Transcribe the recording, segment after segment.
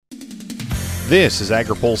This is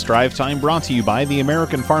AgriPulse Drive Time, brought to you by the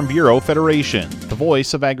American Farm Bureau Federation, the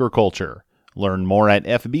voice of agriculture. Learn more at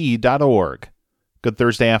fb.org. Good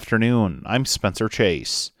Thursday afternoon. I'm Spencer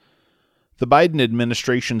Chase. The Biden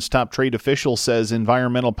administration's top trade official says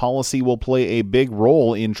environmental policy will play a big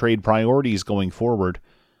role in trade priorities going forward.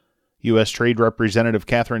 U.S. Trade Representative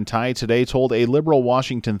Katherine Tai today told a liberal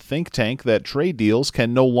Washington think tank that trade deals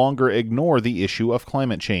can no longer ignore the issue of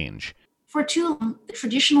climate change. For too long, the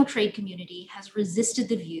traditional trade community has resisted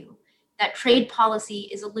the view that trade policy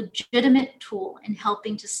is a legitimate tool in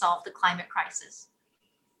helping to solve the climate crisis.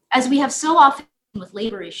 As we have so often with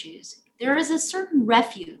labor issues, there is a certain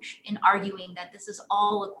refuge in arguing that this is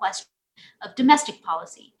all a question of domestic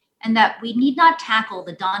policy and that we need not tackle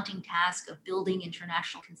the daunting task of building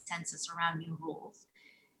international consensus around new rules.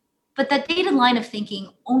 But that dated line of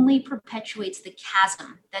thinking only perpetuates the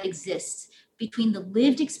chasm that exists between the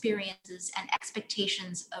lived experiences and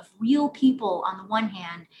expectations of real people on the one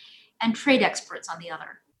hand and trade experts on the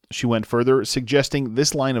other. She went further, suggesting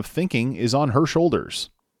this line of thinking is on her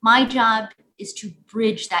shoulders. My job is to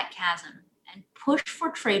bridge that chasm and push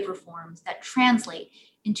for trade reforms that translate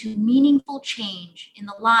into meaningful change in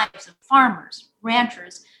the lives of farmers,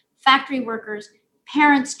 ranchers, factory workers,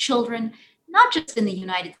 parents, children, not just in the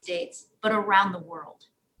United States, but around the world.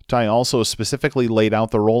 Tai also specifically laid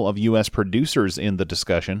out the role of U.S. producers in the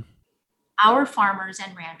discussion. Our farmers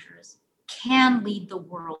and ranchers can lead the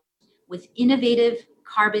world with innovative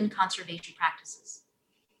carbon conservation practices.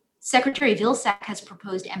 Secretary Vilsack has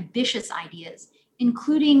proposed ambitious ideas,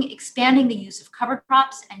 including expanding the use of cover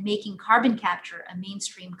crops and making carbon capture a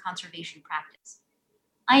mainstream conservation practice.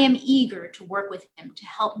 I am eager to work with him to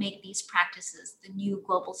help make these practices the new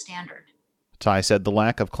global standard. Tai said the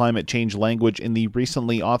lack of climate change language in the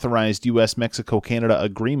recently authorized U.S.-Mexico-Canada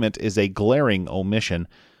agreement is a glaring omission.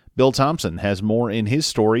 Bill Thompson has more in his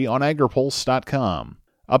story on agripulse.com.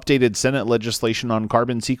 Updated Senate legislation on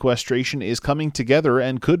carbon sequestration is coming together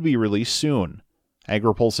and could be released soon.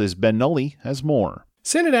 AgriPulse's Ben Nuelle has more.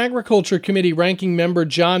 Senate Agriculture Committee Ranking Member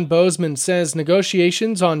John Boozman says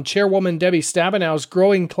negotiations on Chairwoman Debbie Stabenow's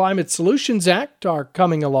Growing Climate Solutions Act are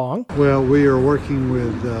coming along. Well, we are working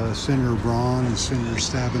with Senator Braun and Senator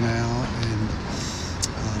Stabenow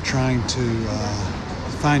and trying to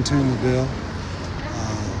fine-tune the bill.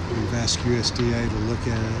 We've asked USDA to look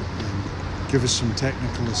at it and give us some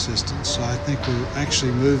technical assistance. So I think we're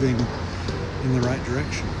actually moving in the right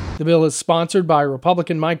direction. The bill is sponsored by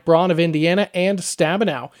Republican Mike Braun of Indiana and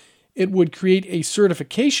Stabenow. It would create a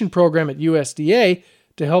certification program at USDA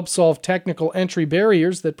to help solve technical entry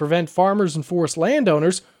barriers that prevent farmers and forest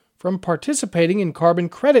landowners from participating in carbon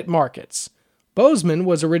credit markets. Boozman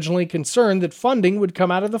was originally concerned that funding would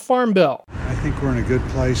come out of the Farm Bill. I think we're in a good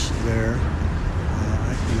place there.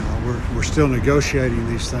 We're still negotiating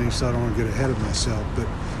these things, so I don't want to get ahead of myself. But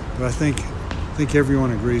I think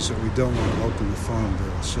everyone agrees that we don't want to open the Farm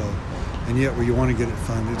Bill. So, and yet we want to get it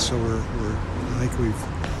funded. So I think we've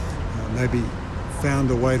maybe found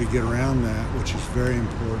a way to get around that, which is very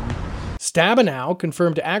important. Stabenow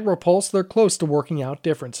confirmed to AgriPulse they're close to working out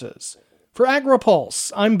differences. For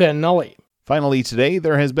AgriPulse, I'm Ben Nuelle. Finally today,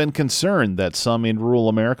 there has been concern that some in rural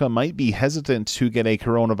America might be hesitant to get a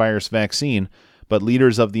coronavirus vaccine, but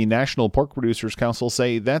leaders of the National Pork Producers Council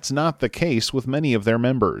say that's not the case with many of their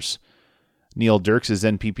members. Neil Dirks is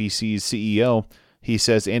NPPC's CEO. He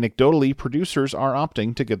says anecdotally, producers are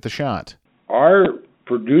opting to get the shot. Our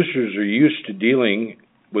producers are used to dealing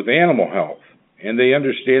with animal health, and they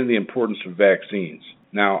understand the importance of vaccines.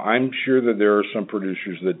 Now, I'm sure that there are some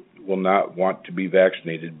producers that will not want to be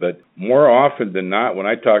vaccinated, but more often than not, when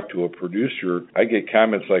I talk to a producer, I get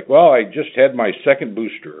comments like, well, I just had my second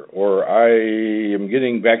booster, or I am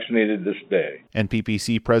getting vaccinated this day.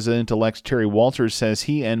 NPPC President-elect Terry Walters says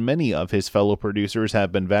he and many of his fellow producers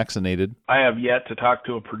have been vaccinated. I have yet to talk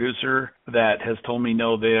to a producer that has told me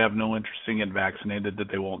no, they have no interest in getting vaccinated, that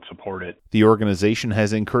they won't support it. The organization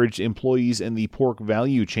has encouraged employees in the pork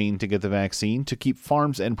value chain to get the vaccine to keep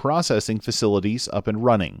farms and processing facilities up and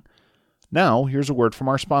running. Now, here's a word from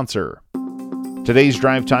our sponsor. Today's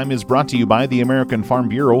Drive Time is brought to you by the American Farm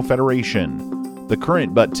Bureau Federation. The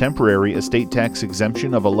current but temporary estate tax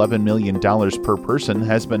exemption of $11 million per person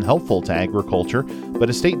has been helpful to agriculture, but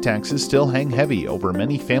estate taxes still hang heavy over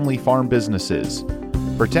many family farm businesses.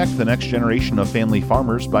 Protect the next generation of family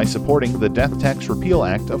farmers by supporting the Death Tax Repeal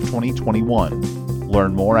Act of 2021.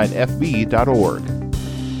 Learn more at fb.org.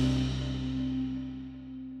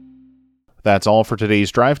 That's all for today's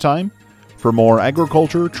Drive Time. For more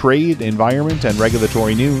agriculture, trade, environment, and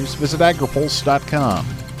regulatory news, visit agripulse.com.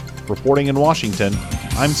 Reporting in Washington,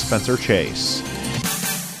 I'm Spencer Chase.